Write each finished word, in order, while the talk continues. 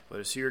Let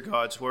us hear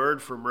God's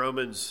word from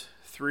Romans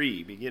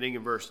 3, beginning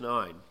in verse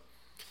 9.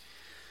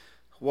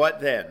 What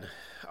then?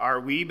 Are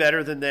we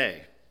better than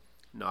they?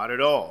 Not at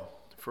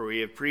all, for we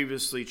have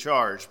previously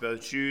charged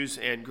both Jews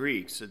and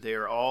Greeks that they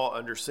are all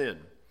under sin.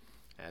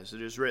 As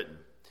it is written,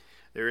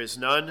 there is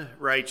none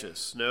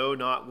righteous, no,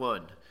 not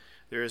one.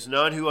 There is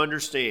none who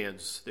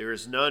understands. There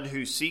is none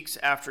who seeks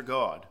after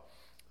God.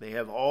 They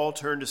have all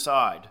turned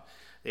aside.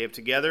 They have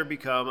together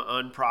become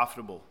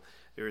unprofitable.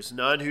 There is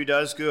none who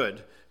does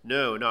good,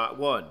 no, not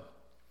one.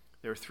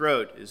 Their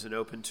throat is an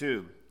open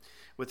tomb.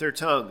 With their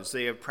tongues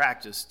they have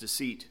practiced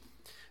deceit.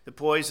 The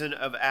poison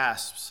of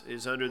asps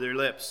is under their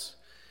lips,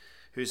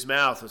 whose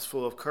mouth is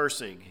full of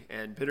cursing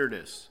and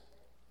bitterness.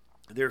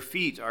 Their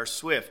feet are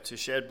swift to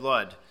shed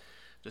blood.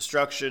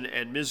 Destruction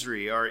and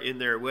misery are in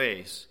their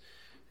ways,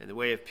 and the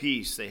way of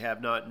peace they have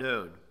not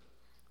known.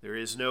 There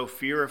is no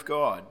fear of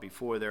God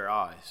before their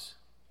eyes.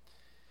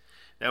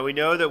 Now we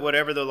know that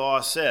whatever the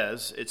law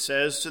says, it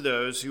says to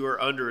those who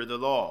are under the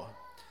law,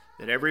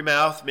 that every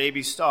mouth may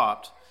be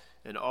stopped,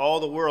 and all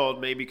the world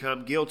may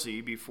become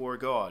guilty before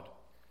God.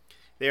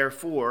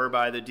 Therefore,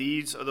 by the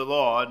deeds of the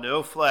law,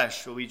 no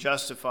flesh will be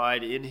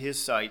justified in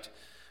his sight,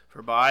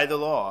 for by the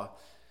law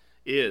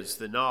is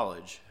the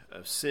knowledge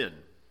of sin.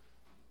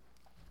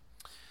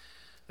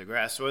 The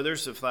grass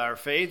withers, the flower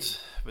fades,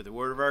 but the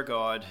word of our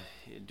God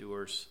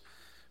endures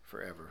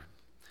forever.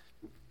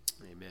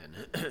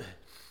 Amen.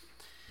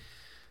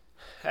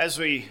 As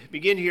we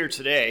begin here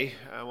today,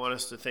 I want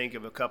us to think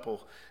of a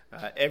couple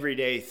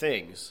everyday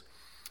things.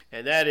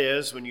 And that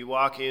is when you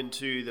walk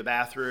into the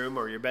bathroom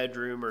or your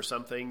bedroom or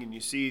something and you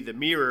see the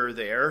mirror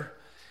there,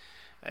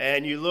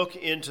 and you look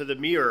into the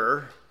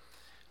mirror,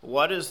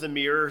 what is the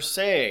mirror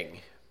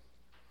saying?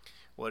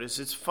 What is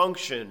its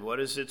function? What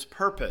is its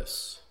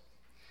purpose?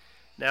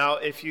 Now,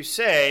 if you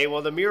say,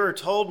 well, the mirror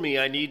told me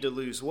I need to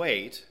lose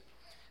weight,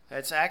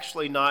 that's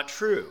actually not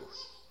true.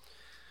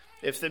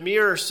 If the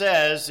mirror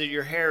says that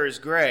your hair is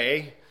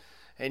gray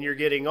and you're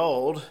getting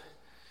old,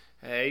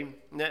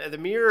 the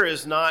mirror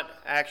is not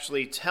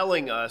actually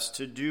telling us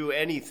to do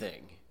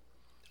anything.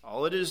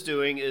 All it is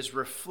doing is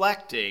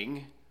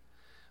reflecting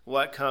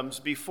what comes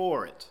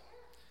before it.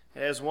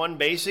 It has one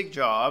basic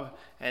job,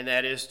 and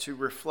that is to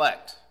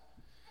reflect.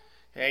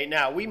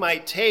 Now, we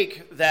might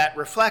take that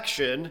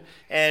reflection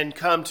and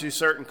come to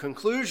certain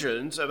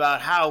conclusions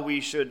about how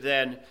we should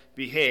then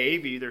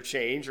behave, either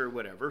change or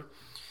whatever,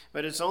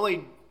 but it's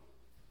only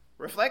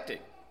reflecting.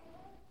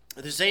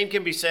 The same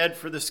can be said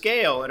for the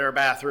scale in our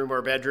bathroom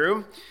or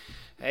bedroom.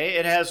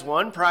 It has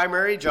one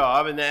primary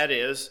job, and that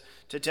is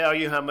to tell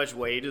you how much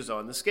weight is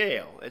on the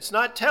scale. It's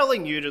not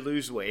telling you to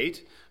lose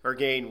weight or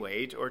gain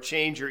weight or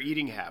change your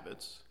eating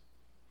habits.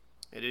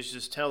 It is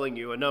just telling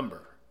you a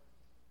number.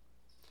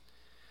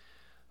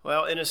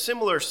 Well, in a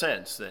similar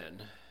sense,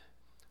 then,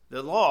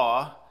 the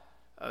law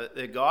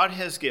that God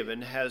has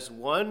given has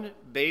one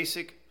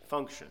basic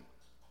function.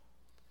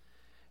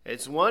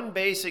 Its one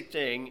basic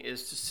thing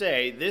is to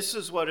say, this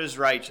is what is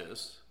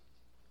righteous,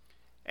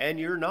 and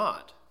you're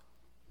not.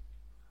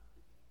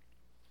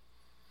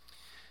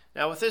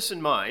 Now, with this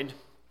in mind,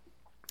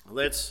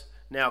 let's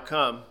now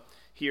come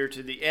here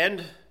to the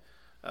end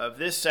of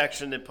this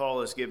section that Paul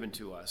has given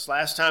to us.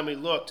 Last time we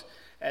looked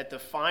at the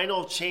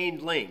final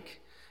chained link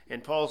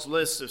in Paul's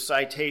list of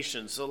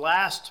citations, the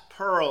last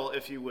pearl,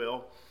 if you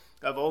will,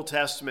 of Old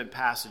Testament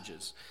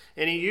passages.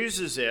 And he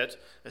uses it,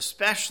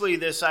 especially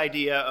this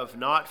idea of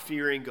not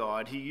fearing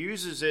God, he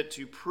uses it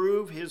to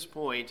prove his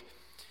point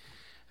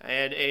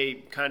in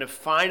a kind of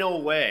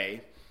final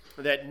way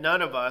that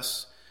none of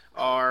us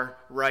are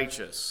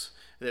righteous,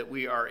 that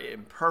we are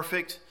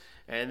imperfect,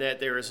 and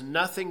that there is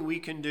nothing we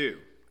can do,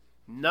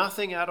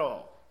 nothing at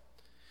all,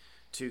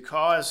 to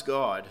cause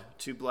God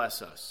to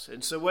bless us.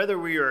 And so whether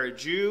we are a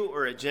Jew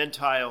or a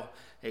Gentile,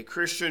 a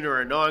Christian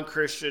or a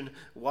non-Christian,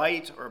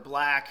 white or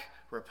black,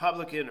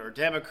 Republican or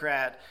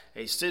Democrat,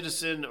 a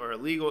citizen or a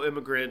legal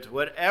immigrant,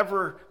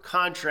 whatever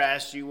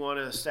contrast you want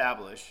to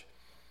establish,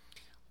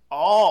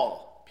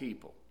 all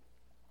people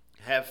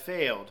have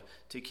failed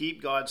to keep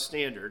God's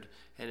standard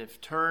and have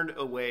turned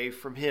away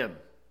from him.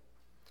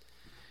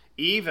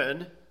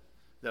 Even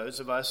those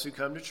of us who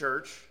come to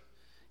church,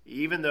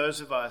 even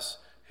those of us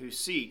who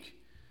seek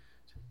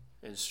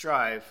and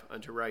strive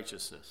unto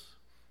righteousness.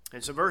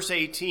 And so verse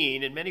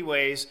 18, in many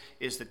ways,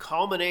 is the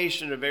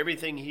culmination of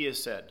everything he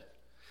has said.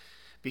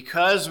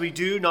 Because we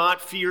do not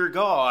fear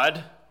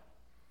God,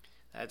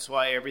 that's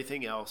why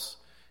everything else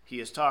he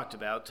has talked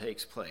about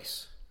takes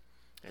place.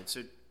 And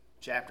so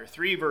chapter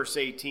 3, verse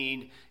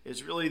 18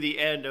 is really the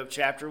end of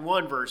chapter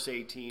 1, verse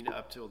 18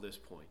 up till this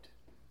point.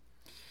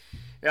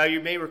 Now you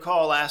may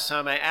recall last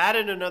time I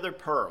added another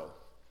pearl.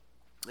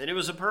 And it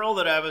was a pearl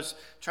that I was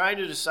trying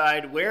to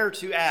decide where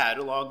to add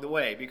along the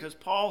way, because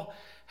Paul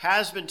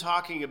has been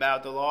talking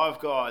about the law of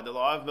God, the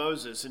law of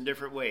Moses, in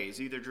different ways,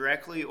 either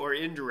directly or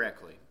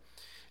indirectly.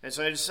 And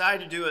so I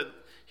decided to do it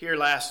here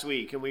last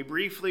week, and we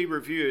briefly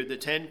reviewed the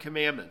Ten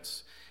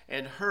Commandments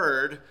and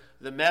heard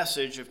the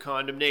message of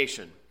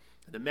condemnation.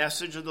 The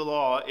message of the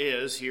law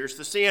is, here's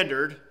the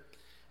standard,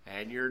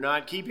 and you're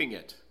not keeping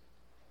it.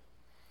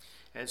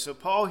 And so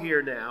Paul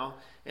here now,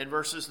 in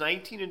verses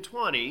 19 and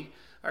 20,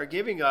 are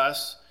giving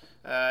us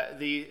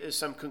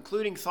some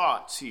concluding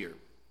thoughts here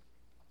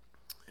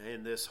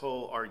in this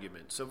whole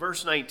argument. So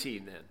verse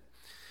 19 then.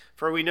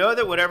 For we know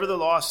that whatever the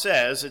law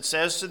says, it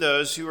says to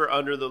those who are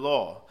under the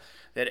law,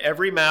 that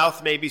every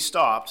mouth may be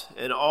stopped,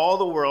 and all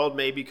the world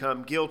may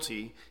become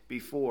guilty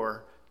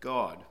before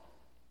God.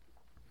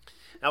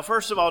 Now,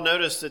 first of all,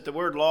 notice that the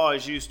word law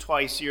is used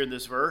twice here in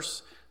this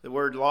verse. The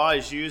word law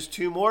is used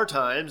 2 more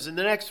times in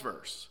the next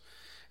verse.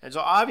 And so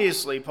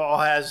obviously Paul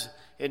has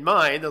in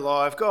mind the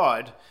law of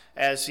God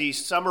as he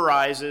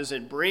summarizes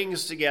and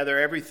brings together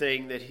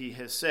everything that he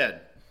has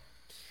said.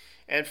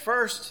 And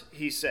first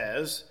he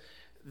says,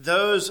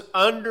 those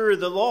under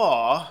the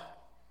law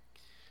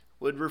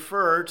would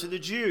refer to the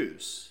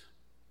Jews.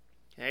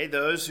 Okay,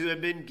 those who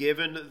have been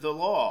given the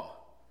law.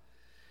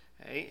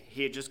 Okay,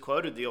 he had just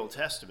quoted the Old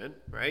Testament,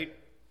 right?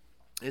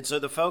 And so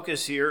the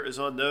focus here is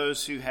on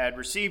those who had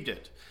received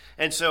it.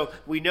 And so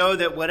we know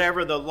that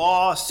whatever the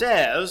law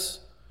says,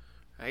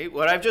 right,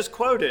 what I've just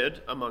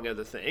quoted, among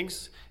other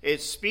things,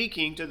 it's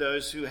speaking to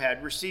those who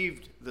had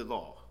received the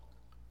law.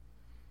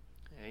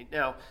 Okay,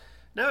 now,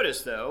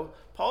 notice, though,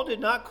 Paul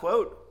did not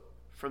quote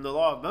from the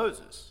law of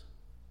Moses.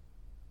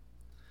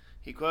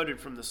 He quoted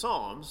from the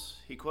Psalms.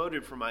 He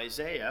quoted from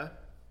Isaiah.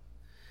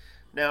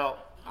 Now,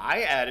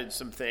 I added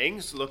some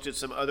things, looked at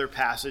some other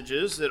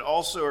passages that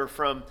also are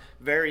from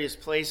various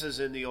places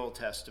in the Old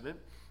Testament.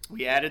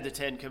 We added the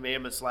 10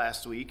 Commandments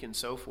last week and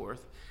so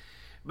forth.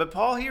 But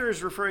Paul here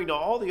is referring to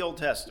all the Old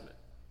Testament,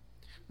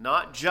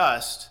 not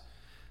just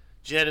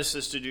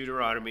Genesis to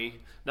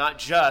Deuteronomy, not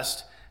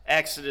just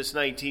Exodus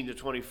 19 to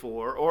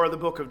 24, or the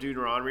book of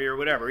Deuteronomy or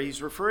whatever.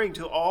 He's referring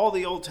to all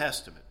the Old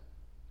Testament.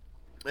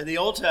 And the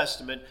Old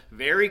Testament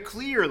very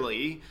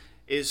clearly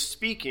is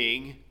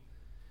speaking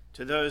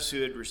to those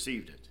who had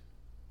received it.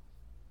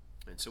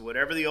 And so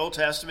whatever the Old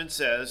Testament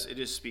says, it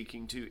is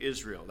speaking to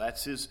Israel.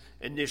 That's his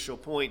initial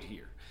point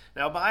here.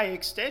 Now, by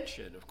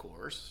extension, of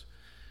course,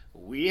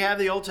 we have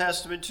the Old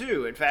Testament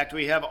too. In fact,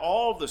 we have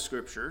all the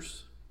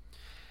scriptures.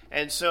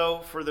 And so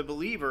for the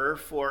believer,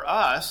 for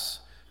us,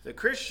 the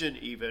Christian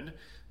even,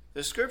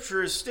 the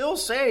scripture is still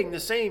saying the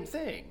same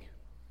thing.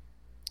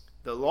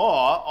 The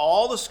law,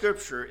 all the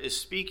scripture is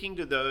speaking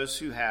to those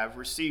who have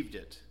received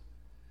it.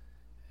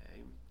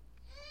 Okay?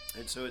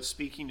 And so it's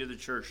speaking to the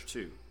church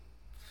too.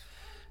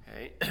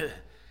 Okay?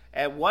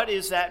 And what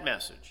is that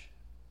message?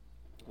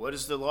 What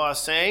is the law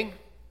saying?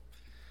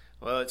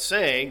 Well, it's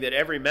saying that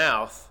every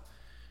mouth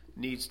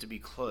needs to be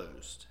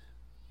closed.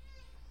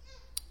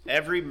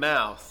 Every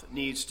mouth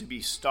needs to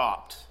be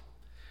stopped.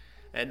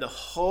 And the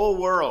whole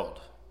world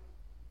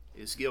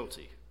is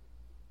guilty.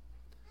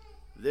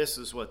 This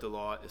is what the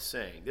law is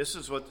saying. This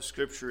is what the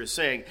scripture is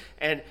saying.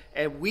 And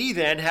we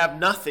then have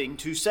nothing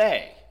to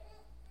say.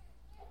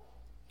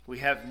 We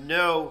have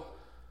no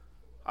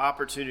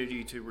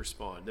opportunity to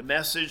respond. The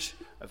message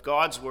of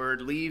God's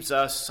word leaves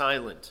us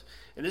silent.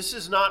 And this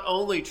is not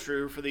only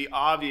true for the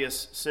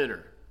obvious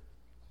sinner,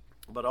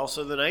 but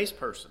also the nice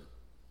person.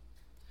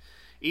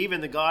 Even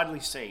the godly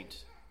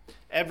saint.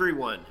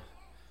 Everyone.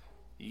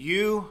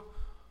 You,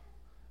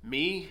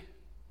 me,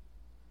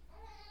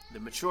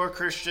 the mature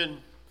Christian,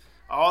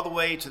 all the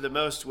way to the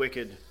most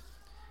wicked,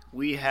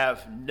 we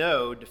have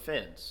no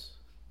defense.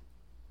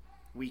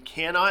 We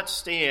cannot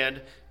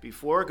stand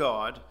before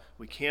God,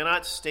 we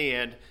cannot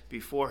stand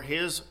before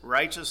his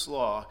righteous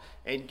law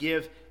and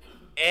give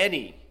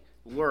any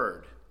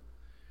word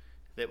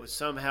that would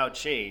somehow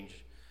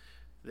change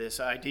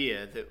this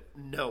idea that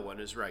no one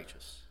is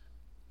righteous.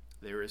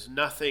 There is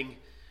nothing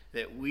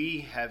that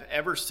we have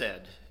ever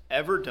said,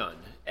 ever done,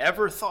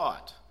 ever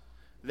thought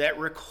that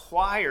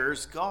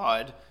requires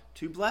God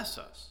to bless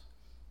us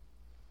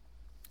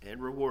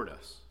and reward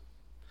us.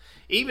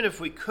 Even if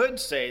we could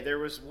say there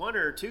was 1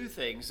 or 2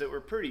 things that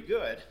were pretty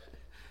good,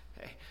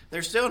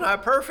 they're still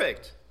not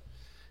perfect.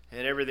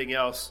 And everything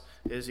else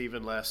is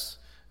even less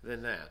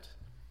than that.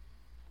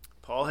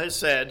 Paul has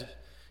said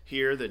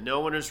here that no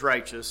one is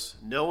righteous,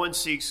 no one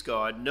seeks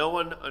God, no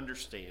one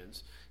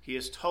understands. He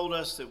has told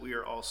us that we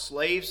are all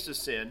slaves to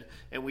sin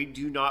and we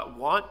do not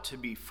want to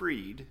be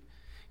freed.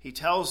 He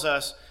tells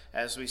us,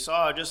 as we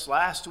saw just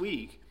last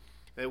week,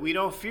 that we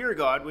don't fear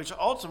God, which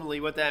ultimately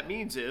what that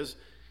means is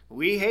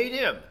we hate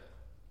him.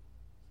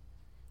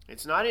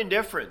 It's not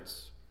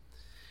indifference.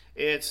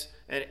 It's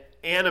an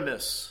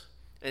animus,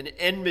 an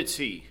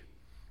enmity.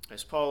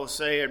 As Paul will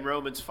say in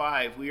Romans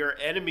 5, we are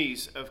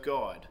enemies of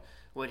God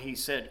when he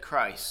sent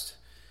Christ.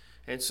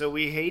 And so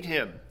we hate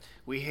him.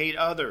 We hate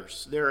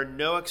others. There are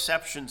no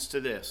exceptions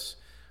to this.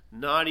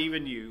 Not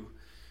even you,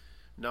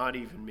 not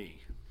even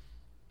me.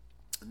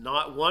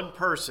 Not one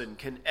person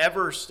can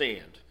ever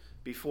stand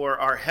before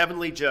our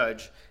heavenly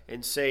judge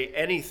and say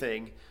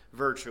anything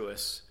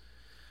virtuous.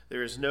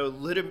 There is no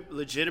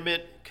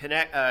legitimate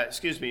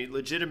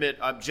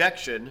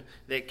objection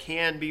that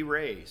can be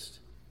raised.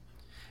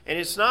 And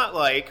it's not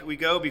like we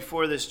go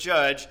before this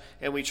judge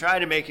and we try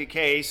to make a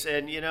case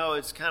and,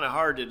 it's kind of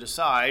hard to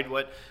decide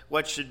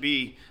what should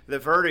be the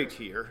verdict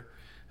here.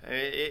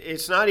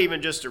 It's not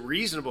even just a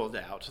reasonable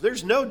doubt.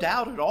 There's no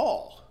doubt at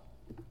all.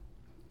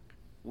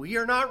 We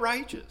are not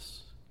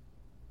righteous.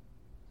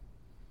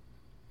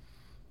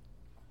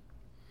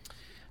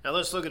 Now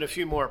let's look at a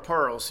few more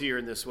pearls here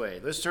in this way.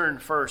 Let's turn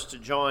first to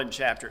John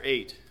chapter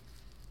 8.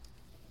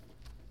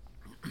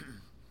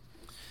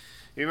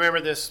 You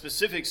remember this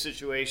specific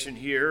situation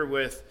here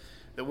with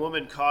the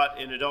woman caught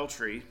in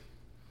adultery,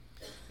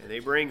 and they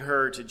bring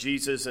her to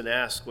Jesus and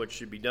ask what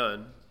should be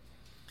done.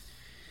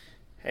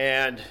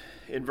 And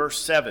in verse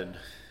 7,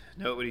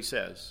 note what he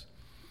says.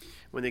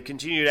 When they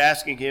continued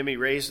asking him, he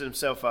raised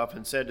himself up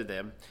and said to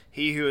them,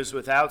 "He who is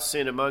without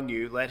sin among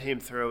you, let him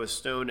throw a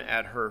stone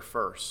at her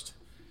first."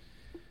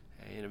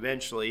 And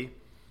eventually,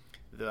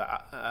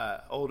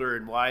 the older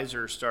and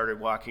wiser started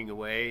walking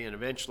away, and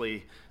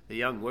eventually the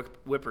young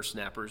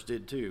whippersnappers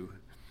did too.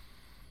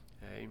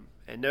 Okay?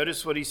 And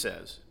notice what he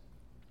says,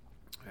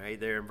 right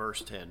there in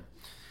verse 10.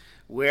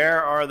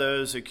 "Where are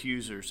those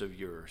accusers of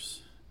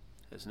yours?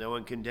 Has no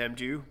one condemned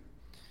you?"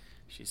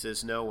 She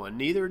says, "No one,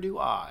 neither do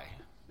I."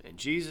 And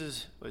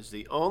Jesus was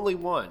the only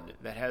one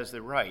that has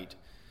the right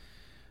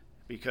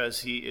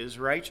because he is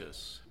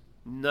righteous.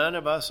 None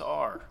of us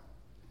are.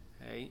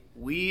 Okay?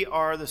 We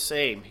are the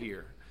same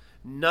here.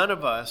 None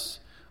of us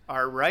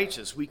are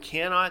righteous. We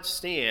cannot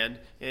stand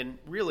and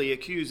really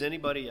accuse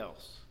anybody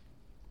else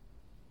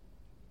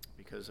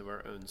because of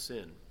our own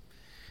sin.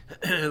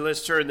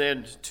 Let's turn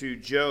then to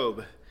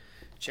Job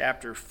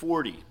chapter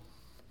 40.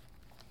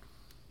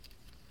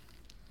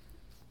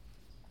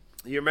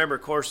 You remember,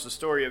 of course, the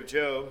story of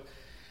Job,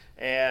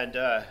 and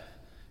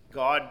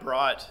God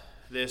brought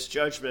this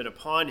judgment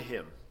upon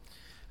him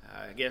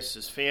against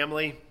his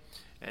family,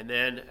 and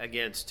then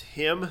against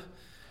him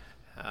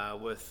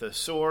with the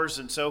sores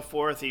and so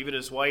forth. Even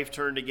his wife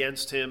turned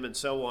against him and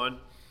so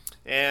on.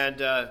 And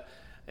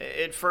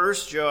at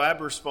first, Joab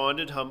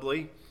responded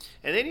humbly.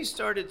 And then he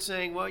started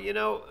saying, well,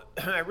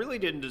 I really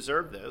didn't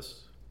deserve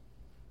this.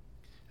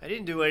 I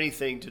didn't do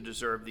anything to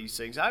deserve these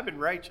things. I've been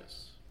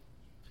righteous.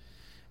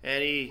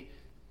 And he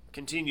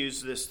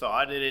continues this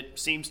thought, and it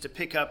seems to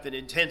pick up in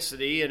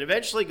intensity. And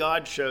eventually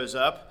God shows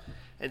up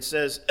and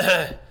says,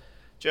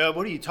 "Job,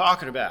 what are you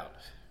talking about?"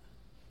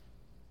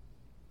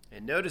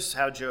 And notice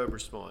how Job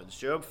responds.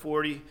 Job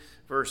 40,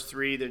 verse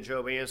 3, "Then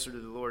Job answered to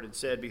the Lord and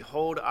said,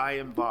 Behold, I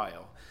am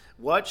vile.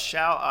 What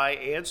shall I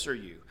answer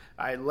you?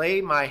 I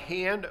lay my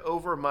hand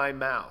over my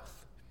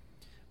mouth.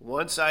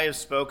 Once I have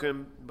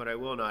spoken, but I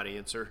will not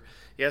answer.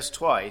 Yes,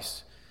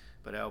 twice,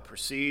 but I will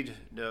proceed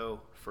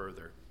no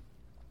further.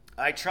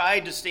 I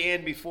tried to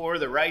stand before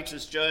the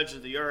righteous judge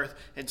of the earth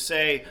and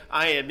say,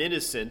 I am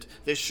innocent.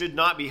 This should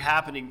not be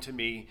happening to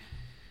me.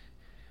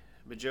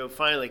 But Job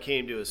finally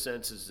came to his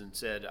senses and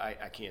said,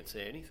 I can't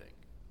say anything.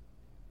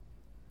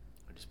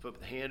 I just put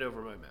the hand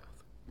over my mouth."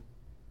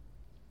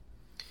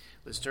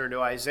 Let's turn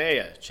to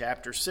Isaiah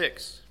chapter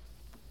 6.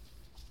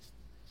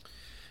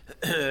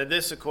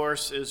 This, of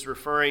course, is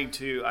referring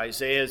to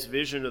Isaiah's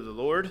vision of the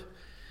Lord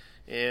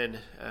in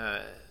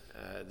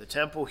the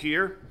temple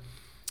here.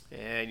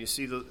 And you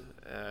see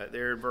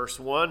there in verse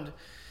 1,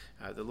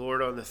 the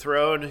Lord on the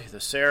throne, the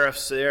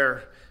seraphs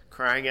there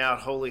crying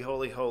out, "Holy,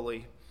 holy,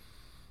 holy."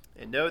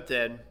 And note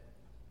then,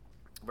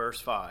 verse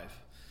 5,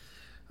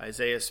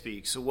 Isaiah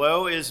speaks,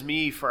 "Woe is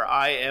me, for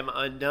I am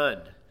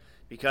undone,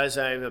 because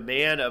I am a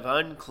man of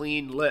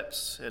unclean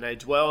lips, and I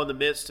dwell in the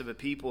midst of a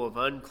people of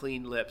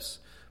unclean lips.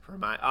 For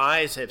my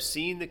eyes have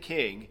seen the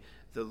King,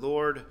 the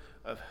Lord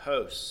of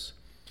hosts."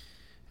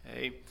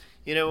 Okay?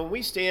 When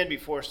we stand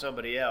before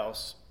somebody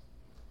else,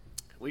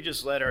 we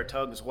just let our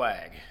tongues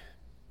wag.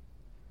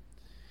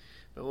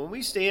 But when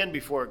we stand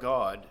before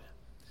God,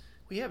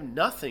 we have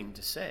nothing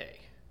to say.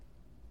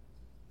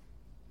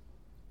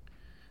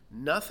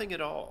 Nothing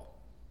at all.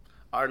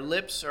 Our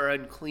lips are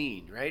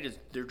unclean, right?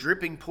 They're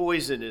dripping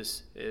poison,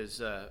 as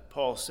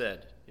Paul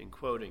said in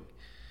quoting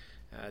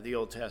the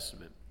Old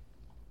Testament.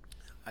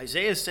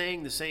 Isaiah is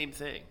saying the same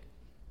thing.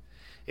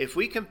 If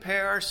we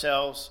compare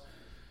ourselves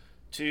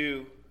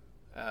to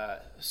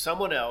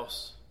someone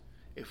else,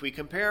 if we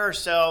compare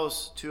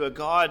ourselves to a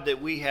God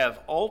that we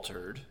have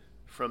altered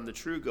from the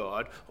true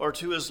God, or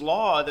to his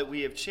law that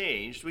we have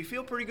changed, we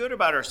feel pretty good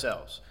about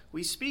ourselves.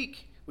 We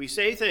speak, we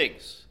say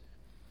things.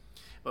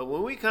 But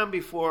when we come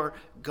before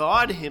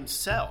God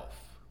himself,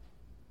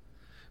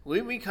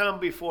 when we come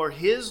before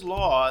his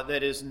law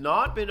that has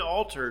not been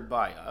altered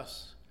by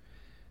us,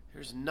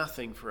 there's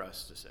nothing for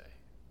us to say,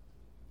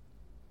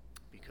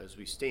 because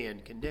we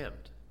stand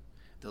condemned.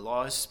 The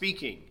law is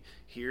speaking.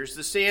 Here's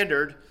the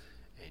standard,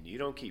 and you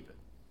don't keep it.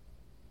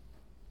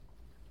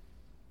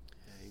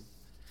 Okay?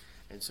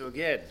 And so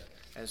again,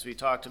 as we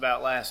talked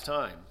about last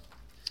time,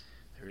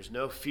 there is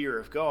no fear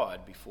of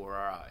God before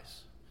our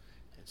eyes.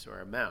 And so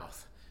our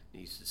mouth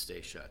needs to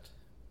stay shut.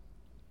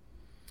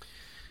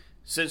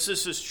 Since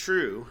this is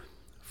true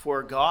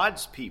for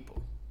God's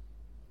people,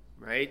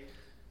 right?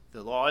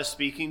 The law is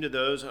speaking to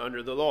those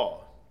under the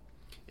law.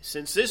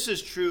 Since this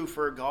is true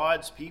for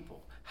God's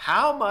people,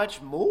 how much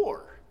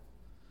more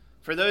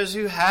for those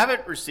who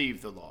haven't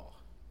received the law?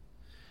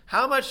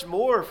 How much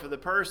more for the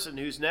person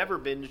who's never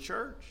been to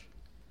church?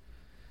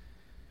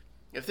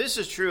 If this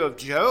is true of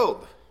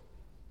Job,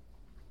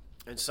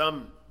 and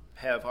some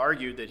have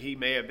argued that he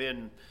may have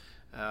been,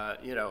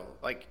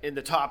 like in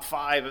the top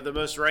 5 of the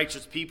most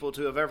righteous people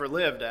to have ever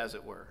lived, as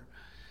it were.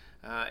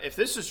 If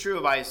this is true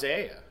of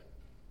Isaiah,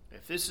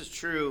 if this is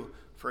true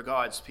for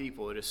God's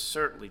people, it is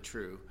certainly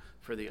true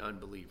for the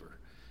unbeliever.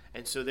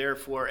 And so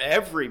therefore,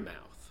 every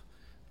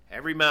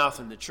mouth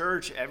in the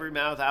church, every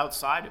mouth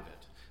outside of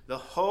it, the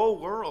whole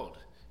world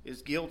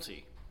is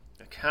guilty,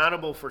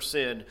 accountable for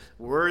sin,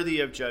 worthy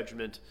of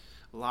judgment,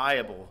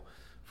 liable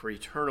for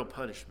eternal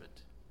punishment.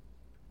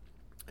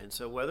 And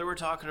so whether we're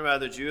talking about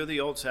the Jew of the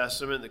Old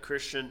Testament, the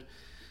Christian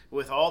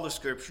with all the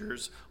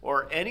scriptures,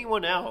 or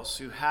anyone else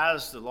who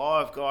has the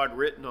law of God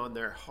written on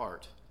their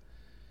heart,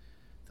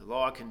 the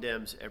law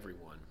condemns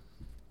everyone.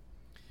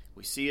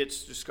 We see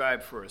it's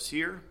described for us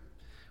here.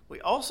 We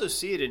also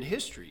see it in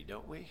history,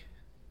 don't we?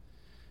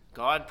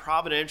 God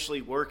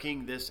providentially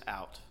working this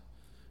out.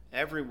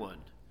 Everyone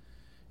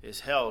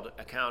is held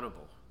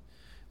accountable.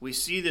 We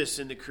see this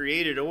in the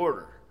created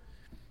order.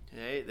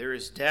 Okay? There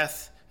is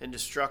death and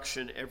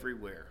destruction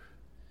everywhere.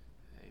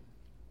 Okay?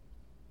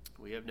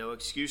 We have no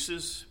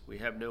excuses. We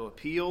have no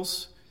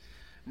appeals.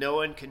 No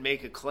one can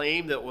make a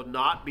claim that will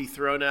not be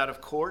thrown out of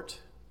court.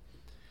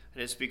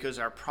 And it's because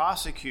our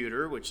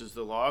prosecutor, which is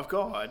the law of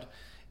God,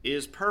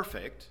 is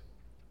perfect,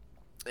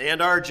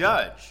 and our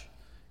judge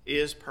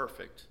is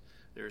perfect.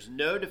 There's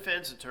no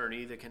defense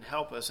attorney that can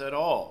help us at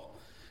all.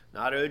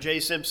 Not O.J.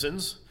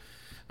 Simpson's,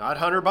 not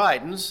Hunter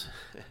Biden's.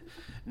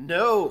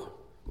 No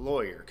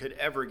lawyer could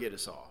ever get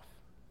us off.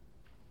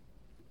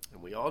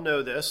 And we all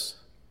know this,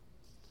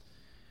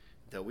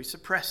 though we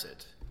suppress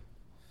it,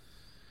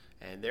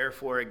 and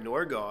therefore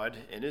ignore God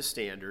and his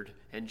standard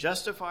and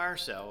justify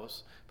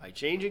ourselves by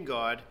changing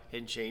God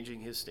and changing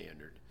his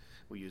standard.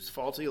 We use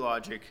faulty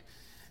logic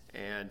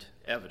and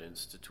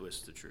evidence to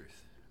twist the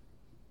truth.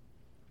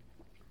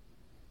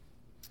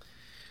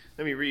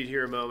 Let me read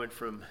here a moment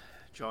from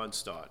John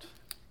Stott.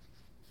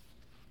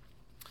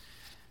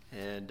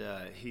 And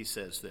he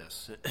says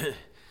this: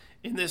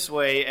 In this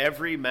way,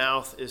 every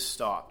mouth is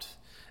stopped,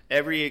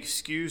 every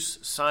excuse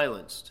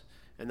silenced,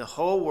 and the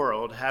whole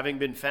world, having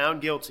been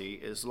found guilty,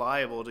 is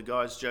liable to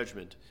God's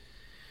judgment.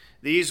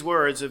 These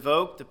words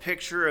evoke the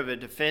picture of a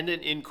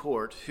defendant in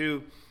court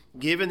who,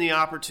 given the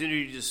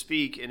opportunity to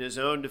speak in his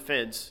own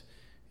defense,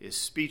 is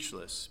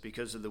speechless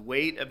because of the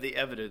weight of the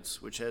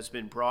evidence which has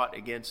been brought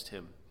against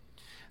him.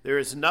 There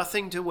is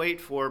nothing to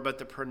wait for but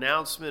the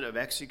pronouncement of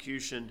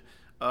execution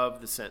of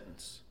the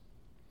sentence.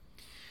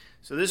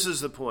 So this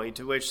is the point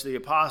to which the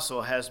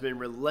apostle has been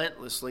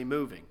relentlessly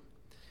moving.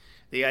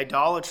 The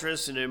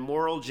idolatrous and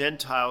immoral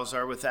Gentiles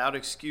are without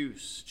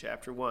excuse,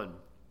 chapter 1.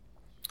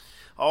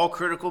 All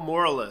critical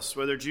moralists,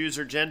 whether Jews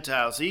or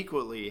Gentiles,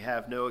 equally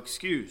have no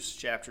excuse,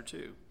 chapter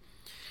 2.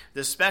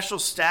 The special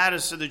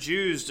status of the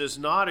Jews does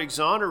not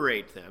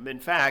exonerate them. In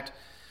fact,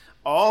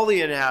 all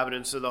the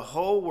inhabitants of the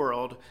whole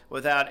world,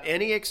 without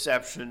any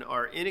exception,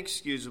 are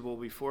inexcusable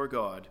before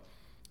God.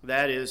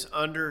 That is,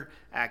 under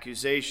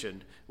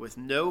accusation, with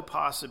no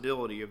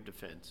possibility of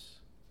defense.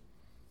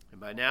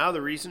 And by now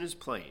the reason is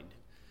plain.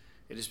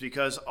 It is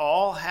because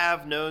all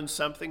have known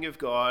something of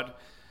God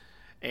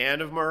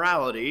and of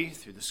morality,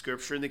 through the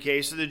Scripture in the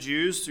case of the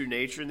Jews, through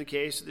nature in the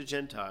case of the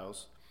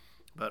Gentiles,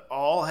 but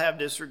all have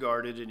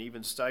disregarded and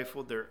even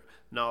stifled their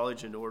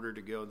knowledge in order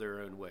to go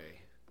their own way.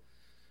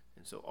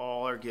 And so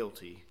all are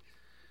guilty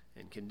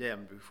and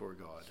condemned before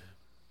God.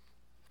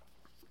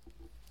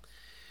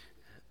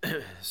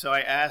 So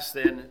I ask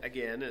then,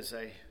 again, as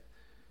I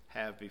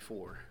have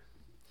before,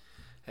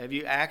 have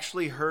you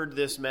actually heard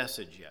this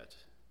message yet?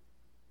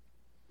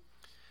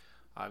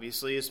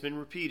 Obviously, it's been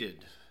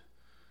repeated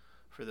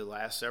for the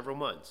last several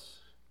months.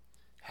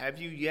 Have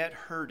you yet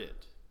heard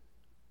it?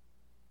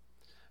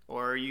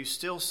 Or are you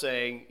still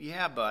saying,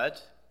 yeah,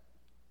 but?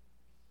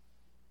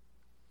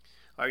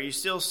 Are you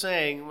still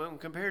saying, well,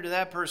 compared to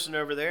that person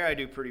over there, I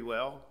do pretty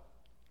well?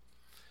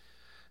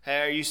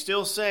 Are you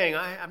still saying,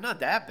 I'm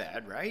not that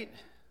bad, right?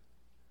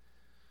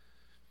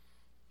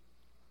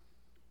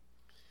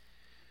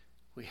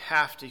 We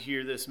have to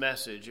hear this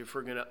message if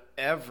we're going to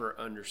ever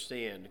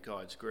understand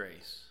God's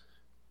grace.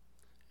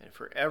 And if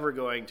we're ever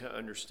going to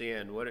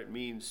understand what it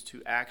means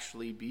to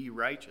actually be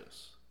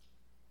righteous.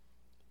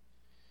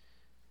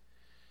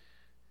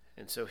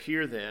 And so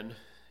here then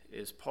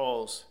is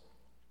Paul's,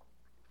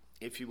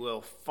 if you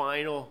will,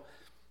 final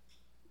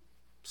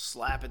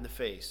slap in the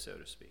face, so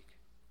to speak.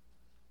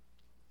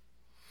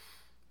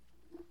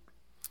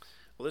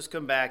 Well, let's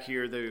come back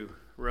here to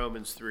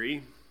Romans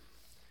 3.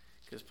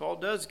 Because Paul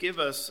does give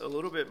us a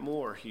little bit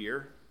more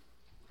here.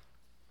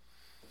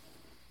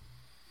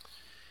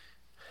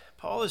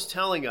 Paul is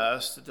telling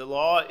us that the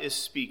law is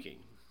speaking.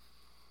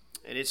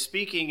 And it's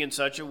speaking in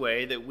such a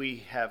way that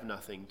we have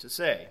nothing to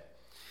say.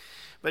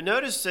 But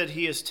notice that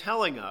he is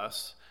telling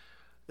us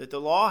that the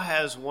law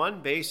has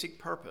one basic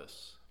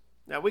purpose.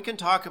 Now, we can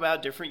talk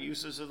about different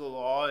uses of the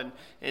law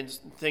and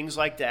things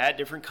like that,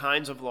 different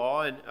kinds of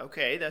law, and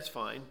okay, that's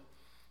fine.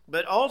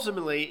 But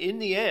ultimately, in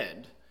the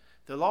end,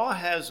 the law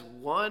has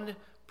one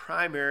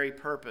primary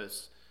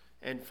purpose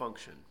and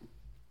function.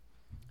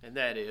 And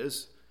that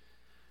is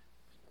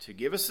to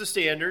give us the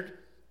standard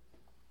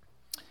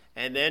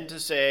and then to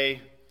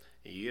say,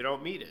 you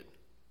don't meet it.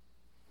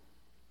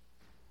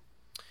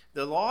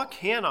 The law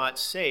cannot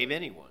save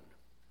anyone.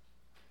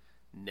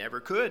 Never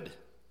could.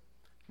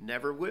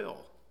 Never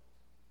will.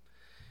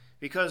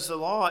 Because the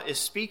law is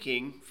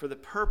speaking for the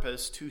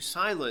purpose to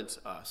silence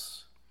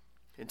us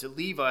and to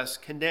leave us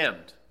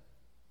condemned.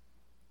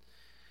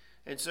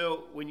 And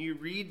so when you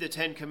read the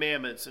Ten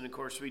Commandments, and of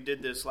course we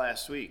did this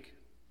last week,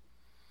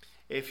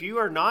 if you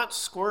are not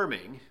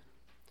squirming,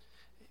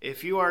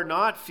 if you are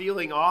not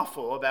feeling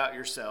awful about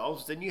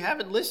yourselves, then you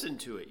haven't listened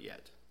to it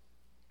yet.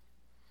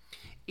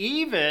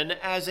 Even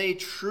as a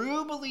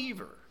true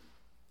believer,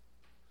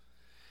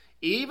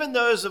 even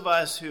those of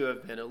us who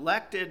have been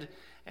elected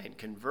and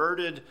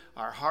converted,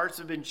 our hearts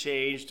have been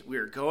changed, we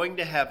are going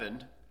to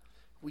heaven,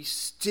 we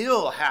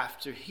still have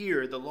to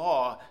hear the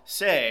law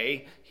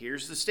say,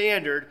 here's the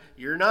standard,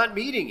 you're not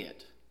meeting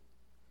it.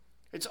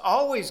 It's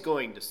always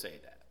going to say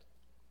that,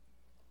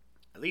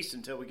 at least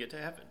until we get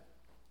to heaven.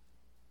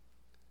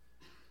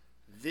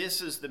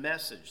 This is the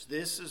message.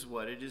 This is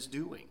what it is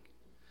doing.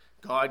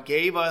 God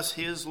gave us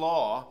his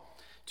law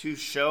to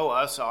show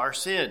us our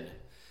sin,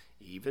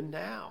 even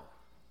now.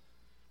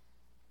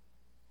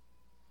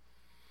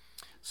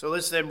 So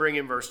let's then bring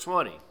in verse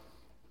 20.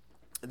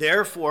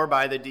 Therefore,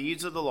 by the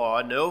deeds of the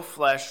law, no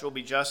flesh will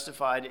be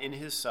justified in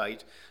his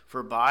sight,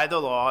 for by the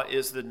law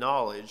is the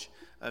knowledge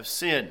of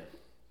sin.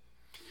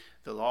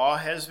 The law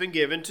has been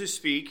given to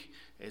speak.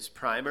 Its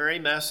primary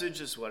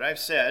message is what I've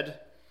said.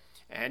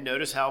 And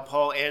notice how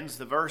Paul ends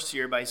the verse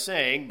here by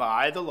saying,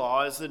 by the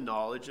law is the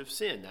knowledge of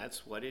sin.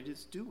 That's what it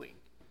is doing.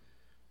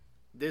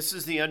 This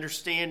is the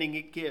understanding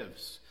it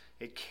gives.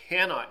 It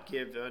cannot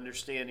give the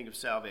understanding of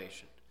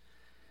salvation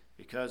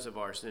because of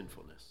our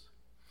sinfulness.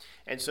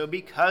 And so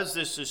because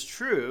this is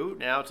true,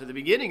 now to the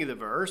beginning of the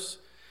verse,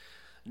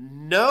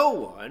 no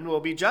one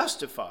will be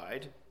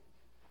justified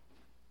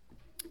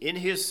in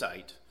his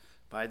sight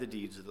by the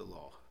deeds of the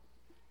law.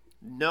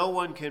 No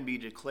one can be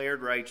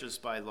declared righteous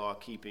by law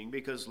keeping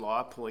because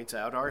law points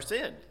out our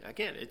sin.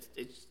 Again,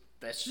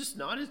 that's just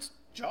not its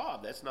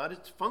job. That's not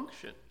its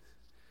function.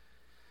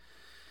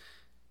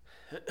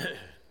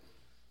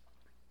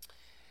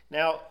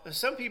 Now,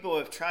 some people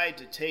have tried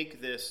to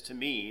take this to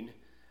mean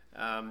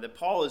that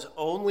Paul is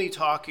only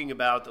talking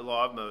about the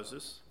law of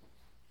Moses.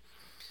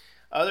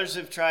 Others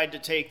have tried to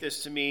take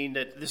this to mean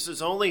that this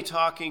is only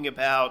talking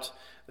about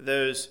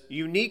those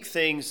unique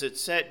things that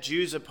set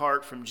Jews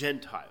apart from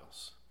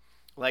Gentiles,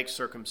 like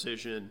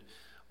circumcision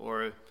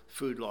or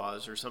food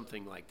laws or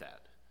something like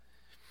that.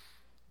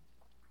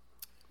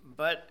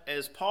 But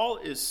as Paul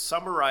is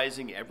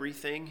summarizing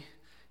everything,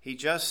 he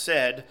just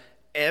said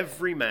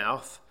every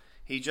mouth,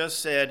 he just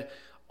said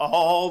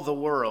all the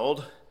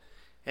world,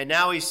 and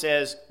now he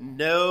says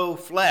no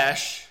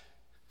flesh.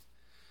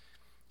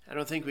 I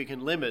don't think we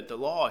can limit the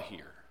law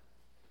here.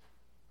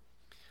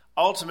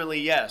 Ultimately,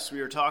 yes,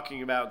 we are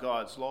talking about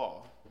God's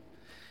law.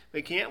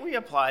 But can't we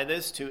apply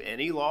this to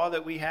any law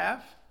that we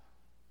have?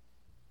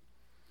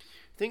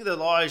 Think of the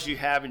laws you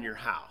have in your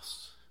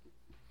house.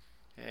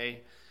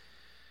 Okay?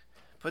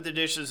 Put the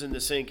dishes in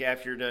the sink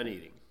after you're done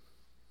eating,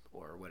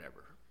 or whatever.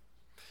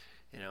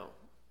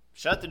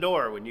 Shut the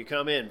door when you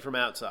come in from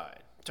outside.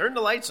 Turn the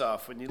lights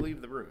off when you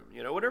leave the room.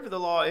 Whatever the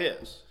law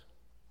is.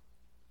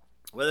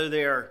 Whether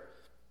they are,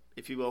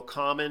 if you will,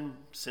 common,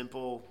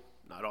 simple,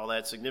 not all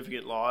that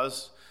significant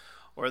laws,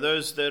 or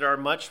those that are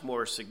much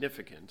more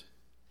significant,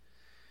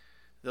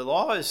 the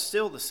law is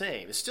still the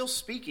same. It's still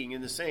speaking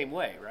in the same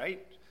way,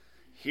 right?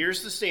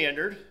 Here's the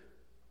standard.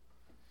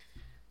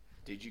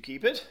 Did you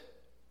keep it?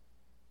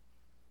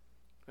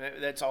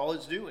 That's all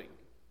it's doing.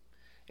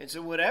 And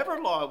so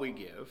whatever law we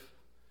give,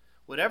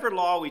 whatever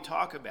law we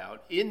talk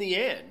about, in the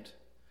end,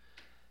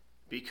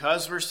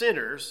 because we're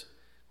sinners,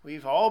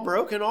 we've all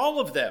broken all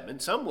of them in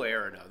some way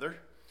or another,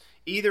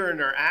 either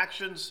in our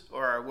actions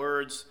or our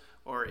words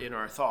or in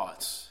our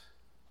thoughts.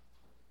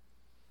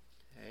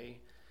 Okay?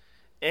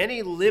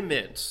 Any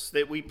limits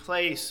that we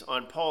place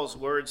on Paul's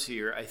words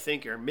here, I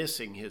think, are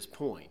missing his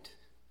point.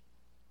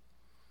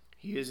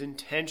 He is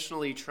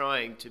intentionally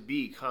trying to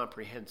be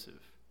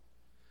comprehensive.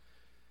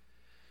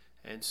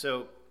 And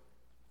so,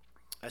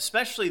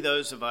 especially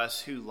those of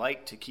us who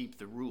like to keep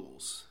the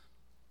rules,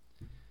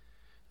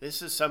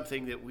 this is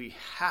something that we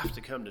have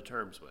to come to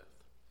terms with.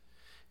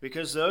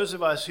 Because those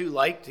of us who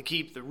like to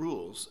keep the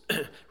rules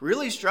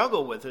really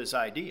struggle with this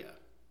idea.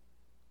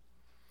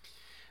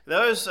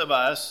 Those of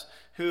us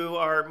who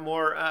are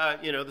more,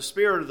 the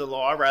spirit of the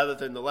law rather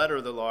than the letter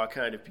of the law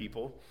kind of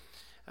people,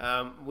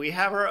 we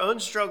have our own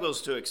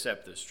struggles to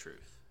accept this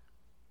truth.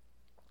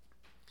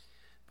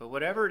 But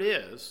whatever it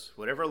is,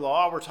 whatever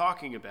law we're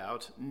talking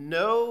about,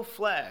 no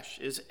flesh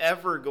is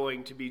ever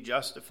going to be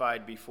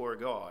justified before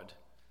God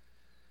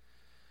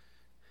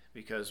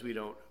because we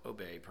don't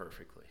obey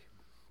perfectly.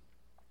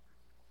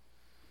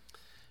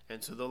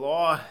 And so the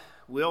law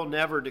will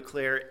never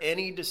declare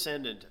any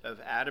descendant of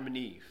Adam and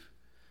Eve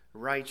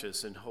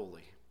righteous and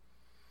holy.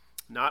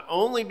 Not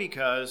only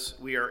because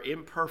we are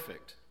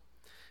imperfect,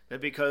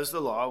 because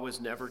the law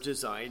was never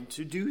designed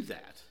to do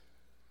that.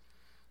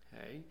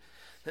 Okay?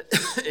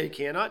 It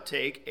cannot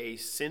take a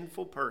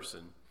sinful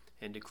person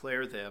and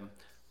declare them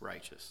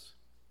righteous.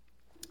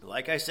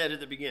 Like I said at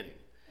the beginning,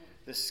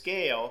 the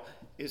scale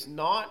is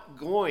not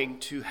going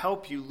to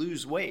help you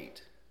lose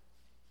weight.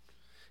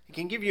 It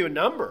can give you a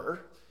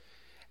number,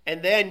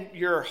 and then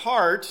your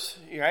heart,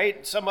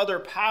 right, some other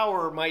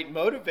power might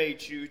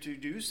motivate you to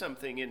do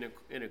something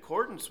in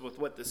accordance with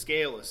what the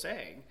scale is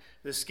saying.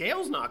 The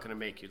scale's not going to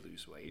make you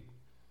lose weight.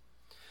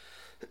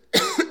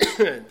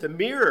 The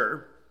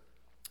mirror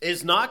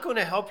is not going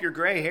to help your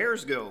gray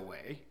hairs go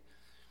away.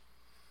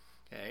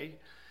 Okay?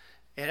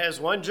 It has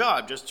one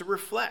job, just to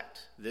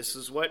reflect. This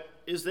is what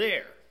is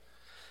there.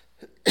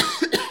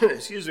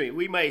 Excuse me.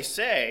 We may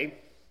say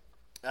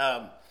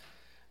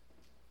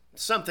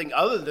something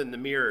other than the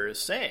mirror is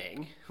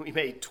saying. We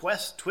may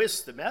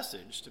twist the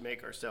message to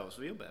make ourselves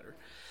feel better.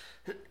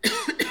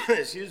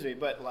 Excuse me.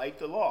 But like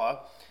the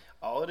law,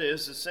 all it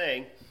is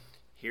saying,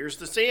 here's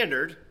the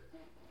standard.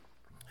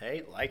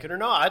 Hey, like it or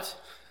not.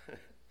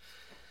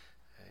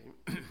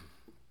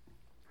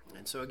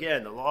 And so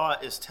again, the law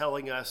is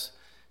telling us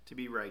to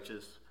be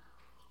righteous.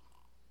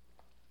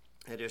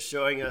 It is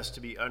showing us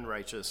to be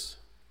unrighteous.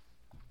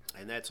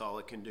 And that's all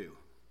it can do.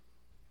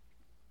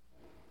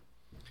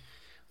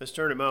 Let's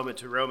turn a moment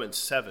to Romans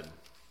 7.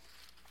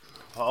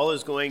 Paul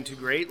is going to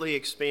greatly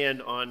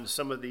expand on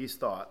some of these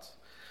thoughts.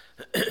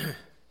 And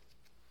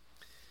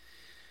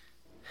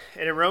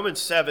in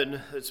Romans 7,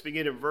 let's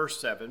begin in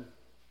verse 7.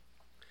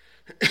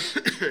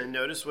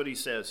 Notice what he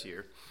says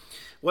here.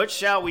 What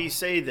shall we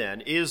say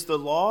then? Is the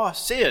law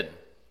sin?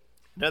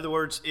 In other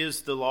words,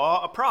 is the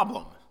law a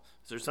problem?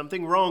 Is there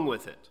something wrong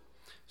with it?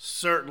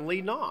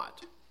 Certainly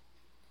not.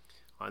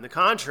 On the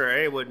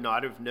contrary, I would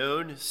not have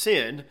known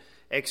sin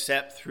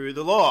except through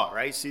the law,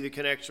 right? See the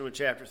connection with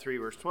chapter 3,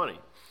 verse 20.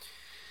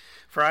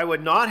 For I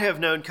would not have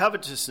known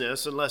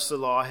covetousness unless the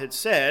law had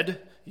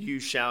said, you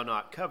shall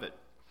not covet.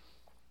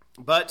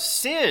 But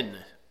sin,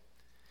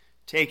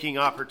 taking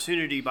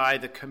opportunity by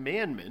the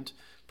commandment,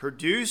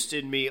 produced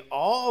in me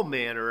all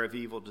manner of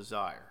evil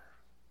desire.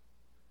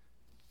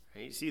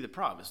 Right? You see the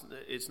problem.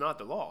 It's not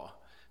the law.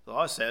 The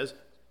law says,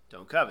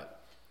 don't covet.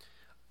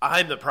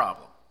 I'm the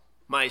problem.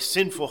 My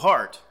sinful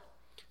heart,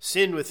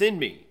 sin within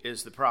me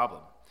is the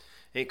problem.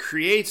 It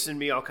creates in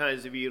me all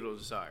kinds of evil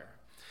desire.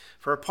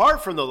 For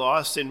apart from the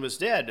law, sin was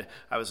dead.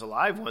 I was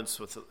alive once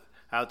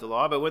without the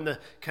law, but when the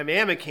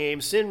commandment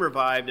came, sin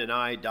revived and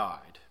I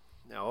died.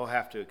 Now, I'll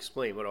have to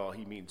explain what all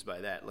he means by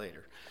that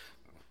later.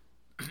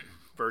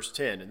 Verse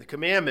 10, and the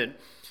commandment,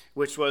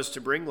 which was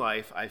to bring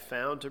life, I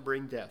found to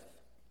bring death.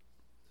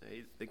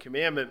 The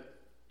commandment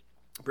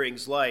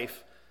brings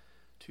life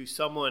to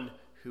someone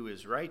who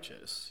is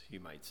righteous, you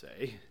might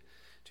say,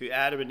 to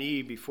Adam and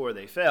Eve before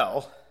they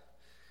fell,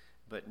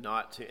 but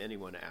not to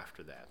anyone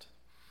after that.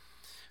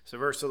 So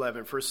verse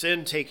 11, for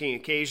sin taking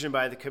occasion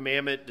by the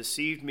commandment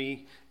deceived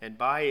me, and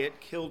by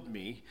it killed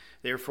me.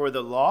 Therefore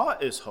the law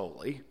is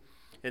holy,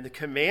 and the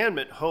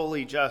commandment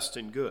holy, just,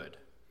 and good.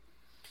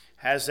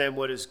 Has then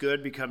what is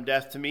good become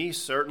death to me?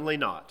 Certainly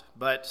not.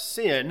 But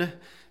sin,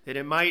 that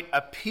it might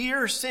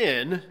appear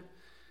sin,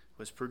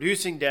 was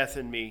producing death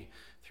in me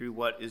through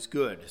what is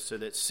good, so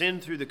that sin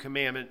through the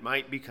commandment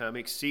might become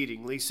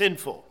exceedingly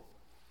sinful.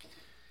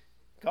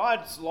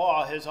 God's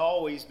law has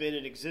always been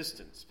in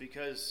existence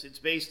because it's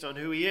based on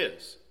who he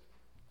is.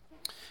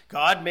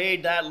 God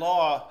made that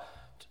law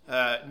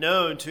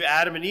known to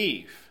Adam and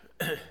Eve.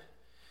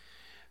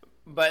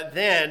 But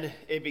then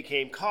it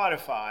became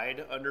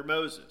codified under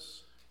Moses.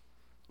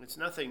 It's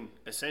nothing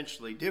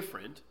essentially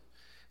different.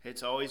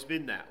 It's always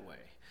been that way.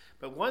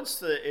 But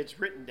once it's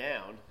written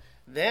down,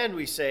 then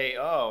we say,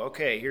 oh,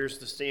 okay, here's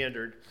the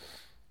standard,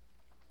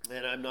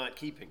 and I'm not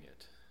keeping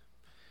it.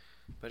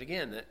 But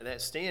again,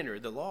 that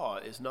standard, the law,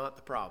 is not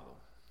the problem.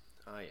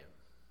 I am.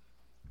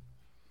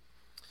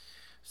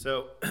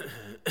 So,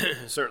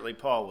 certainly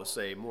Paul will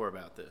say more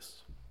about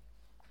this.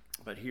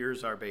 But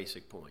here's our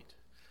basic point.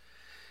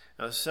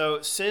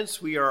 So, since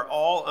we are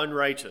all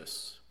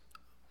unrighteous,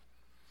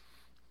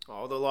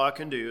 all the law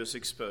can do is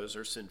expose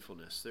our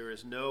sinfulness. There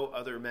is no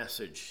other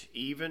message,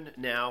 even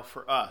now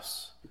for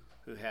us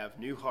who have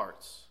new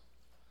hearts.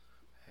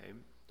 Okay?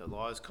 The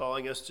law is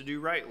calling us to do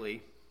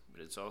rightly,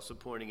 but it's also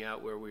pointing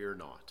out where we are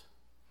not.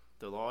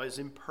 The law is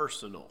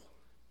impersonal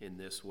in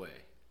this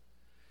way.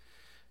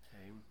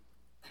 Okay?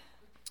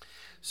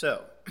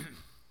 So,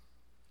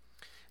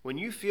 when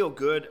you feel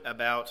good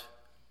about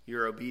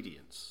your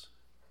obedience,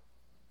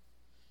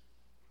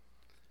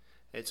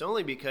 it's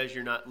only because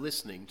you're not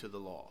listening to the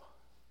law.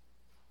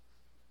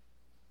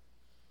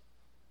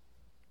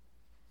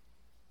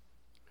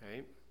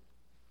 Okay?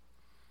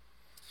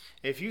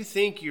 If you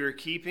think you're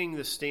keeping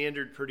the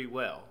standard pretty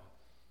well,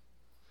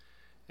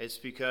 it's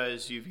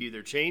because you've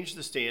either changed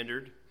the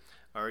standard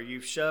or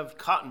you've shoved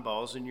cotton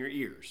balls in your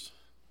ears.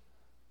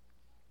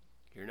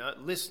 You're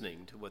not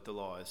listening to what the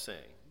law is saying.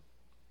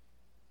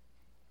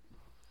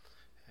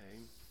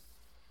 Okay?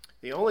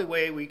 The only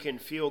way we can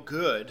feel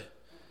good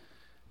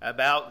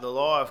about the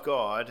law of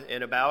God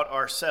and about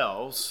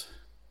ourselves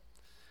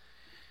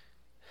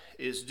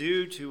is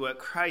due to what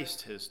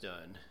Christ has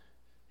done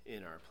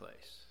in our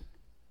place.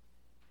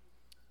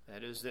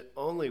 That is the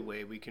only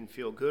way we can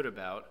feel good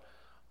about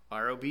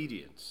our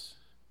obedience.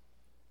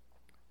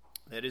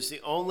 That is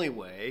the only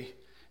way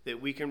that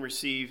we can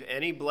receive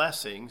any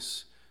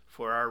blessings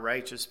for our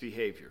righteous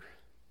behavior.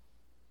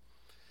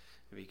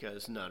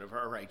 Because none of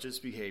our righteous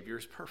behavior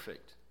is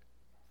perfect.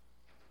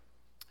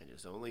 It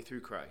is only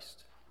through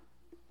Christ.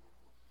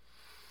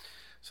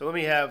 So let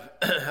me have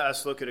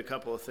us look at a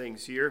couple of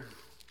things here.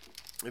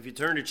 If you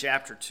turn to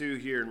chapter 2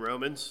 here in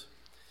Romans,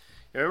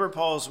 remember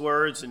Paul's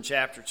words in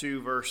chapter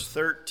 2, verse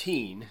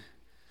 13.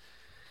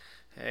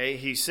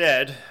 He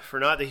said, "For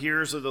not the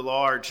hearers of the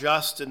law are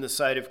just in the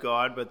sight of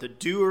God, but the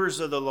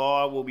doers of the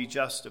law will be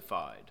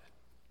justified."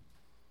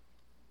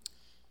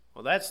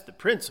 Well, that's the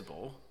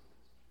principle,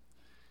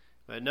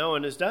 but no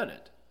one has done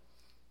it.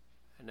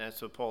 And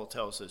that's what Paul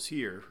tells us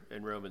here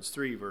in Romans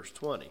 3, verse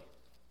 20.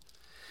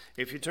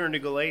 If you turn to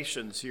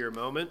Galatians here a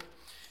moment,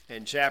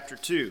 in chapter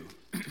 2.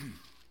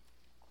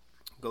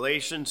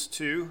 Galatians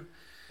 2,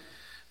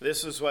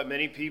 this is what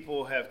many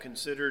people have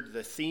considered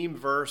the theme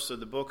verse of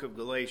the book of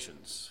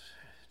Galatians.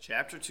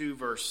 Chapter 2,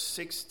 verse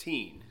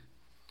 16.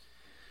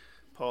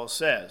 Paul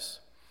says,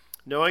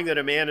 "Knowing that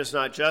a man is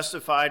not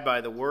justified by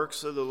the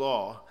works of the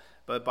law,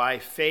 but by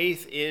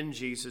faith in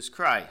Jesus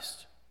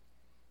Christ."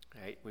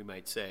 Right? We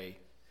might say,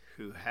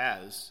 who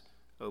has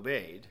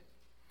obeyed.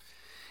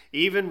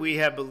 "Even we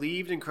have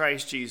believed in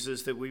Christ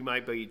Jesus, that we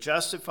might be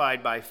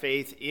justified by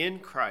faith in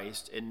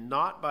Christ, and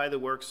not by the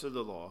works of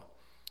the law.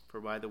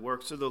 For by the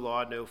works of the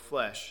law no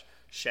flesh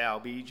shall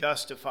be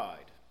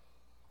justified."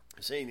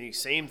 Saying the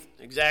same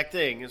exact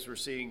thing as we're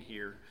seeing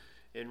here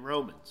in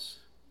Romans.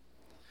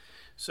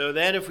 So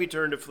then if we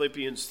turn to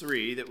Philippians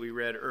 3 that we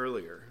read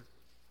earlier,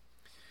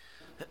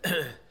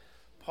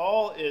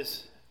 Paul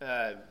is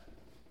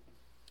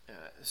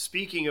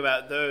speaking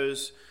about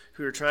those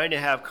who are trying to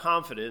have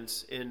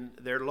confidence in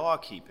their law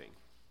keeping,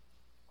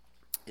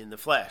 in the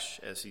flesh,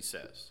 as he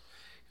says.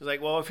 He's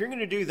like, well, if you're going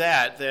to do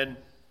that, then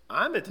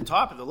I'm at the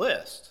top of the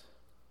list.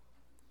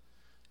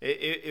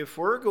 If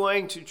we're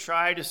going to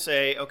try to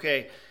say,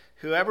 okay,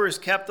 whoever has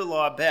kept the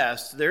law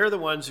best, they're the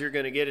ones who are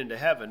going to get into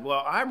heaven.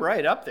 Well, I'm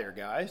right up there,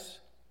 guys.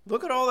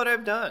 Look at all that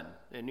I've done.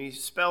 And he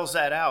spells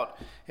that out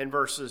in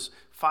verses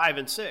 5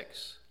 and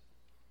 6.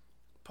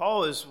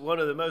 Paul is one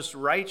of the most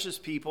righteous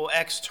people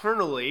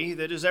externally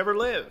that has ever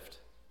lived.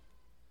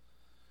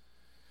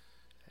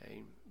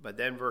 Okay. But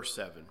then verse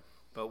 7.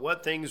 "But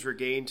what things were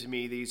gained to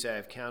me, these I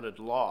have counted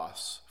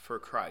loss for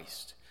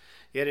Christ.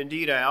 Yet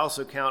indeed I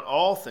also count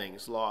all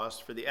things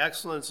lost for the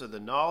excellence of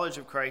the knowledge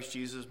of Christ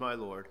Jesus my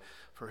Lord,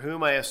 for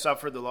whom I have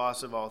suffered the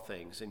loss of all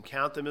things, and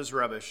count them as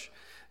rubbish,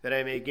 that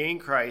I may gain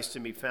Christ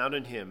and be found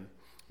in him,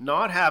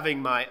 not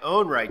having my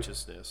own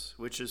righteousness,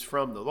 which is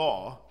from the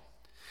law,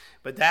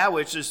 but that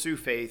which is through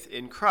faith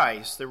in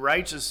Christ, the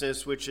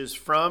righteousness which is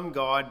from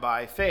God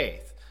by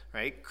faith."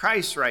 Right?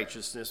 Christ's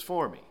righteousness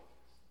for me,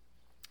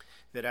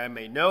 "that I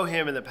may know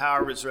him in the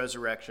power of his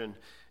resurrection,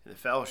 and the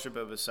fellowship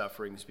of his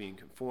sufferings, being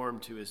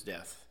conformed to his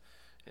death,"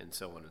 and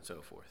so on and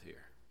so forth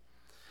here.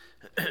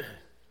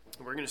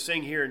 We're going to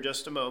sing here in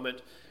just a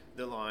moment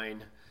the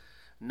line,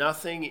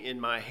 "Nothing in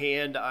my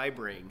hand I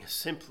bring,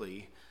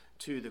 simply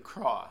to the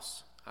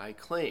cross I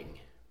cling."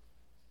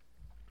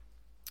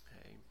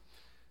 Okay.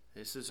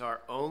 This is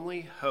our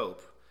only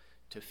hope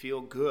to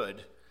feel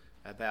good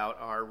about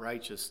our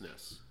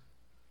righteousness.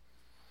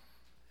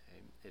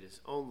 Okay. It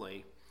is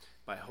only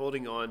by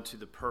holding on to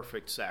the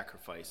perfect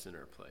sacrifice in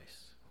our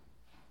place.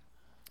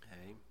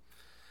 Okay.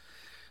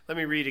 Let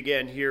me read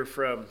again here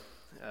from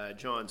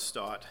John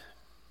Stott.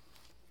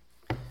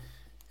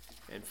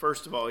 And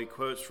first of all, he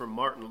quotes from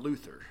Martin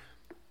Luther,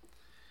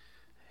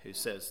 who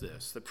says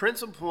this: "The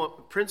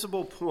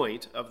principal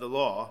point of the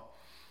law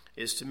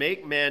is to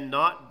make men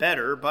not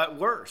better but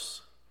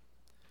worse.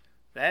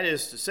 That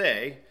is to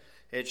say,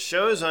 it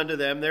shows unto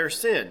them their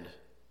sin,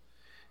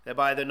 that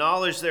by the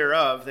knowledge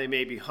thereof they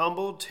may be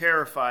humbled,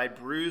 terrified,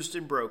 bruised,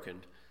 and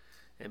broken,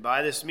 and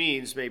by this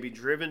means may be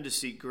driven to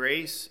seek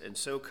grace, and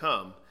so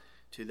come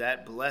to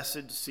that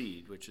blessed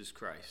seed which is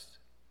Christ."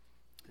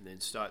 And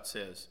then Stott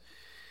says,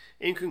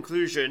 "In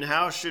conclusion,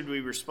 how should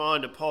we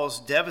respond to Paul's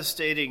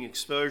devastating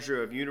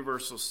exposure of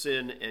universal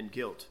sin and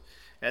guilt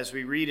as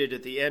we read it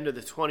at the end of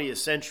the 20th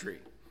century,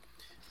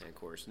 and of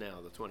course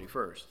now the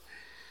 21st?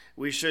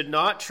 We should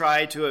not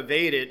try to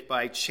evade it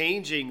by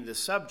changing the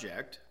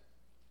subject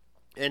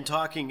and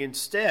talking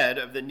instead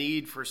of the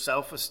need for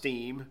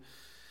self-esteem,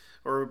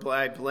 or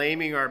by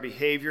blaming our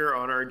behavior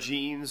on our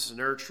genes,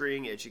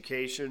 nurturing,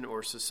 education,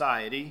 or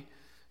society,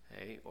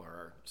 or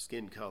our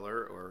skin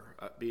color, or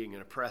being an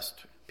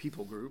oppressed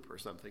people group or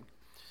something.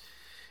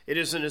 It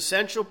is an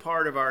essential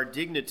part of our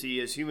dignity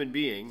as human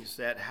beings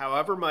that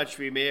however much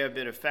we may have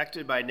been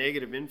affected by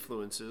negative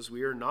influences,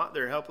 we are not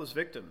their helpless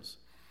victims,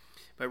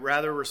 but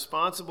rather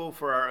responsible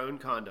for our own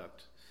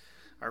conduct.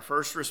 Our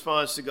first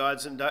response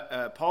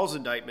to Paul's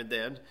indictment,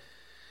 then,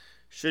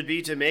 should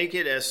be to make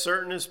it as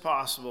certain as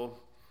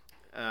possible,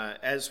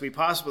 as we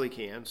possibly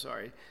can,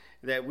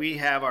 that we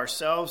have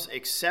ourselves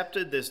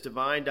accepted this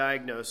divine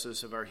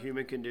diagnosis of our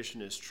human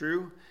condition as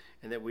true,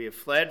 and that we have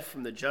fled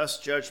from the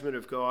just judgment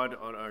of God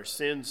on our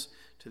sins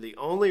to the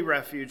only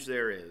refuge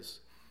there is,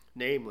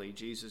 namely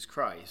Jesus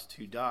Christ,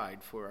 who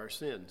died for our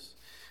sins.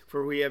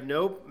 For we have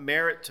no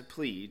merit to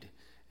plead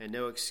and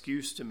no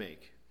excuse to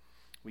make.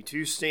 We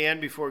too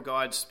stand before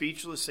God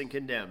speechless and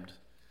condemned.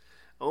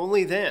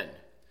 Only then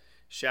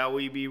shall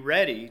we be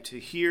ready to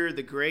hear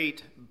the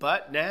great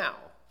 "but now"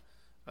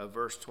 of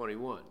verse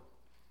 21,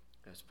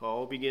 as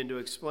Paul began to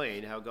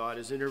explain how God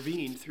has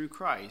intervened through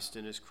Christ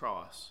and his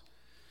cross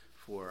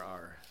for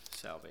our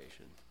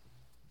salvation.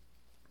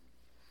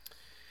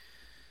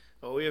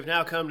 Well, we have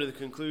now come to the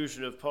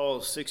conclusion of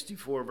Paul's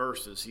 64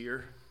 verses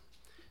here,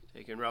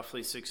 taken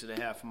roughly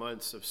 6.5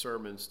 months of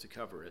sermons to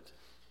cover it.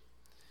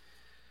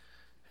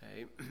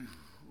 Okay.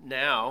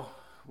 Now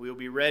we'll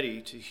be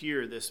ready to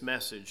hear this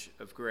message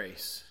of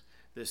grace,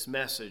 this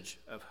message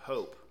of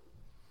hope.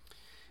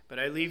 But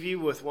I leave you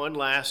with one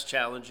last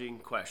challenging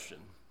question.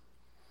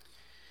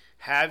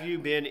 Have you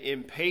been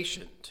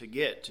impatient to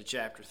get to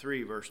chapter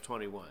 3, verse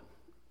 21?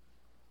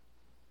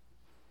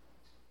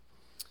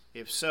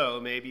 If so,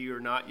 maybe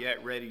you're not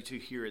yet ready to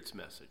hear its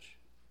message.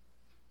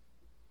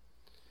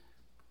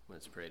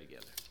 Let's pray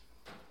together.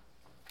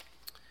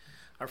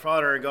 Our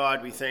Father and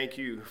God, we thank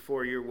you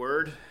for your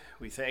word.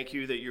 We thank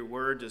you that your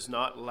word does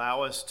not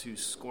allow us to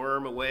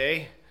squirm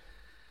away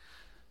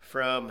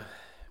from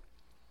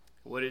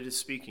what it is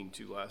speaking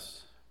to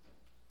us.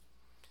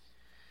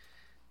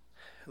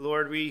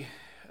 Lord, we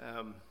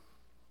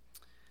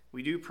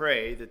do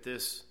pray that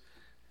this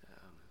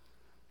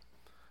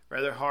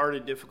rather hard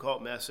and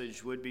difficult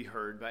message would be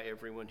heard by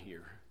everyone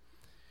here,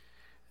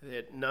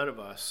 that none of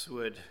us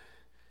would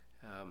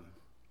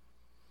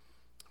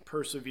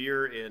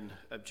persevere in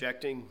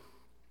objecting,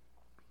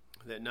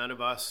 that none of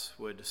us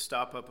would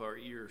stop up our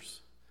ears,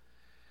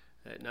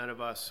 that none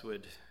of us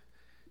would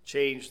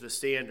change the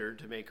standard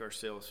to make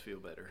ourselves feel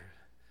better,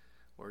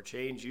 or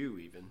change you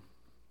even.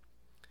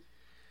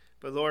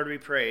 But Lord, we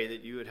pray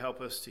that you would help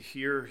us to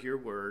hear your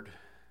word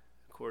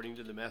according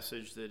to the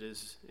message that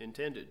is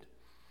intended,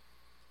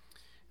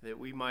 that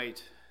we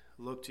might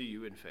look to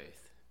you in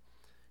faith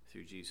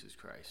through Jesus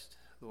Christ.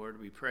 Lord,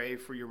 we pray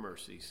for your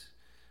mercies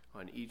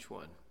on each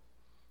one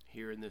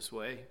here in this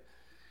way.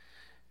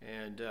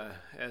 And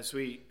as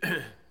we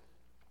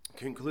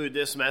conclude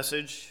this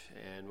message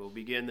and we'll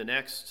begin the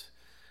next,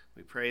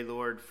 we pray,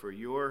 Lord, for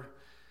your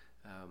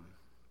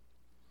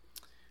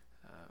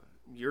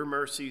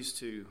mercies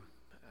to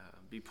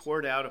be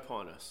poured out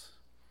upon us,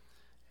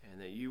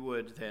 and that you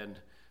would then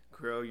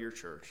grow your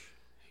church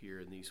here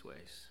in these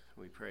ways.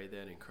 We pray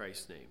then in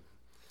Christ's name.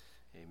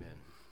 Amen.